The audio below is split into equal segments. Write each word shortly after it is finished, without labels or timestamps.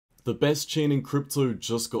The best chain in crypto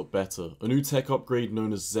just got better. A new tech upgrade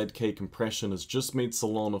known as ZK compression has just made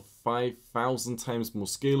Solana 5,000 times more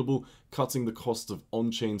scalable, cutting the cost of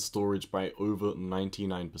on-chain storage by over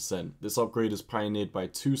 99%. This upgrade is pioneered by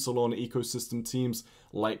two Solana ecosystem teams,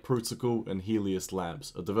 Light Protocol and Helios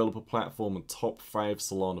Labs, a developer platform and top 5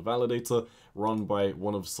 Solana validator run by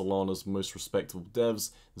one of Solana's most respectable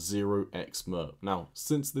devs, 0xMer. Now,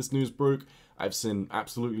 since this news broke, I've seen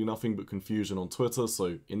absolutely nothing but confusion on Twitter,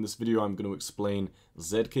 so in this video I'm going to explain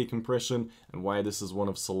ZK compression and why this is one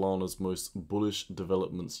of Solana's most bullish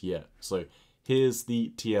developments yet. So here's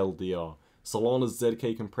the TLDR. Solana's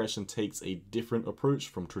ZK compression takes a different approach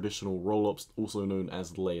from traditional rollups, also known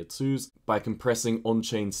as layer 2s. By compressing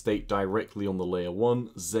on-chain state directly on the layer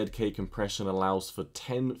 1, ZK compression allows for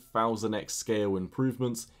 10,000x scale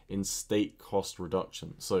improvements in state cost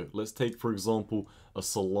reduction. So let's take, for example, a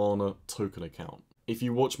Solana token account. If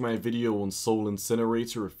you watched my video on Sol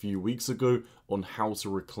Incinerator a few weeks ago on how to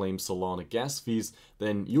reclaim Solana gas fees,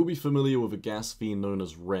 then you'll be familiar with a gas fee known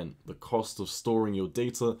as rent, the cost of storing your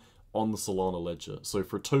data on the Solana ledger. So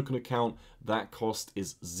for a token account, that cost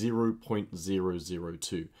is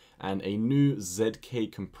 0.002, and a new ZK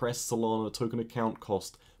compressed Solana token account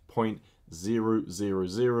cost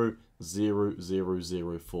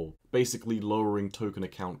 0.0000004, basically lowering token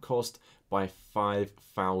account cost by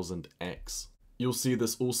 5,000x. You'll see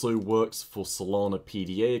this also works for Solana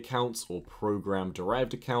PDA accounts or program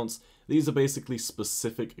derived accounts. These are basically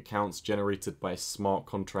specific accounts generated by smart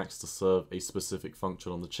contracts to serve a specific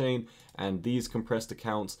function on the chain, and these compressed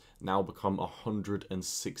accounts now become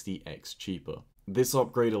 160x cheaper. This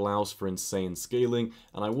upgrade allows for insane scaling,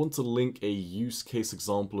 and I want to link a use case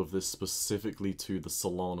example of this specifically to the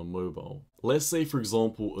Solana mobile. Let's say, for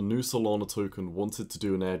example, a new Solana token wanted to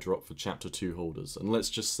do an airdrop for Chapter 2 holders, and let's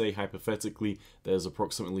just say hypothetically there's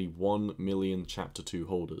approximately 1 million Chapter 2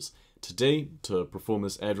 holders. Today, to perform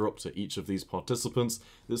this airdrop to each of these participants,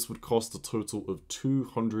 this would cost a total of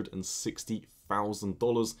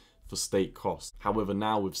 $260,000 for stake costs. However,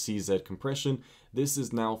 now with CZ compression, this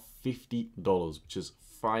is now $50, which is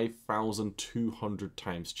 5,200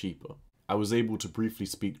 times cheaper. I was able to briefly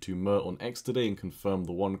speak to Mert on X today and confirm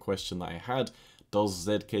the one question that I had: does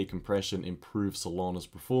ZK compression improve Solana's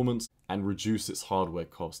performance and reduce its hardware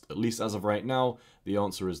cost? At least as of right now, the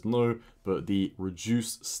answer is no, but the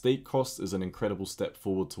reduced stake cost is an incredible step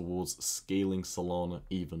forward towards scaling Solana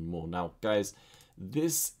even more. Now, guys,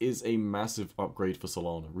 this is a massive upgrade for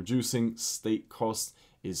Solana. Reducing stake costs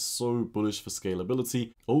is so bullish for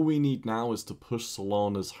scalability. All we need now is to push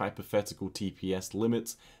Solana's hypothetical TPS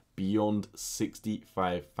limits beyond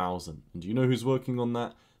 65,000. And do you know who's working on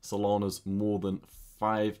that? Solana's more than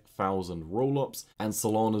 5,000 rollups and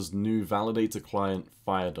Solana's new validator client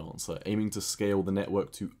Firedancer, aiming to scale the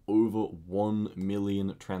network to over 1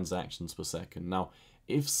 million transactions per second. Now,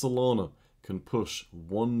 if Solana can push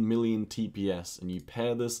 1 million TPS and you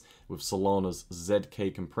pair this with Solana's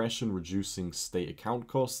ZK compression reducing state account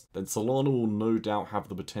costs, then Solana will no doubt have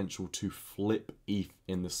the potential to flip ETH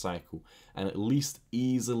in this cycle and at least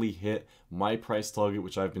easily hit my price target,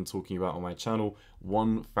 which I've been talking about on my channel,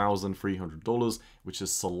 $1,300, which is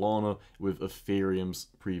Solana with Ethereum's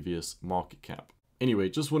previous market cap. Anyway,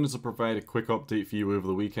 just wanted to provide a quick update for you over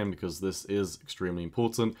the weekend because this is extremely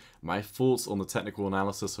important. My thoughts on the technical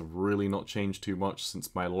analysis have really not changed too much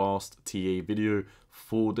since my last TA video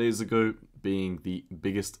 4 days ago, being the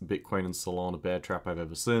biggest Bitcoin and Solana bear trap I've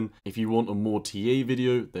ever seen. If you want a more TA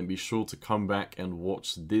video, then be sure to come back and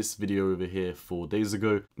watch this video over here 4 days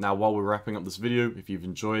ago. Now, while we're wrapping up this video, if you've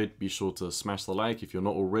enjoyed, be sure to smash the like. If you're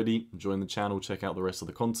not already, join the channel, check out the rest of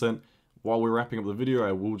the content. While we're wrapping up the video,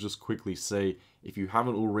 I will just quickly say, if you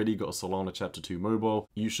haven't already got a Solana Chapter 2 mobile,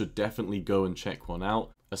 you should definitely go and check one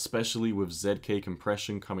out, especially with ZK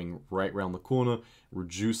compression coming right around the corner,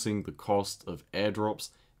 reducing the cost of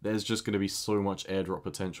airdrops. There's just going to be so much airdrop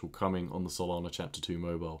potential coming on the Solana Chapter 2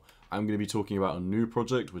 mobile. I'm going to be talking about a new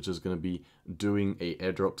project, which is going to be doing a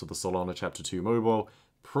airdrop to the Solana Chapter 2 mobile,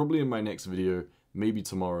 probably in my next video. Maybe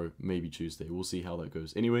tomorrow, maybe Tuesday. We'll see how that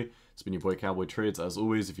goes. Anyway, it's been your boy Cowboy Trades. As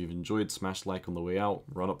always, if you've enjoyed, smash like on the way out,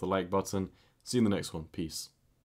 run up the like button. See you in the next one. Peace.